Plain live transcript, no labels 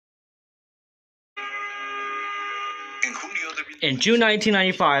In June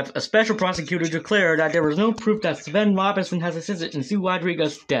 1995, a special prosecutor declared that there was no proof that Sven Robinson has assisted in Sue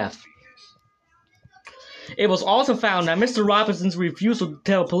Rodriguez's death. It was also found that Mr. Robinson's refusal to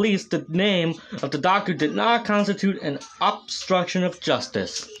tell police the name of the doctor did not constitute an obstruction of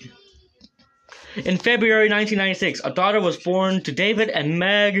justice. In February 1996, a daughter was born to David and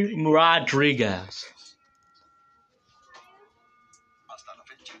Meg Rodriguez.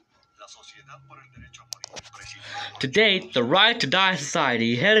 To date, the Right to Die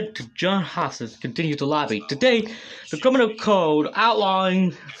Society, headed to John Hosses, continues to lobby. To date, the criminal code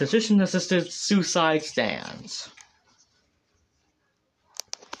outlawing physician-assisted suicide stands.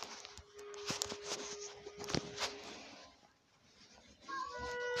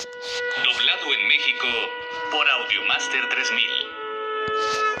 Doblado en México por Audiomaster 3000.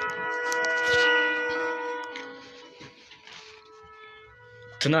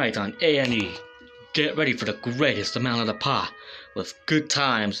 Tonight on A&E, get ready for the greatest amount of the pot, with good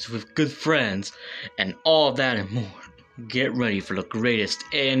times, with good friends, and all that and more. Get ready for the greatest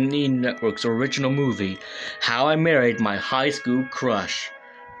A&E Network's original movie, How I Married My High School Crush,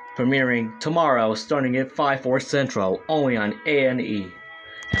 premiering tomorrow starting at 5/4 Central, only on A&E,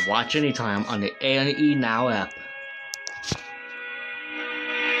 and watch anytime on the A&E Now app.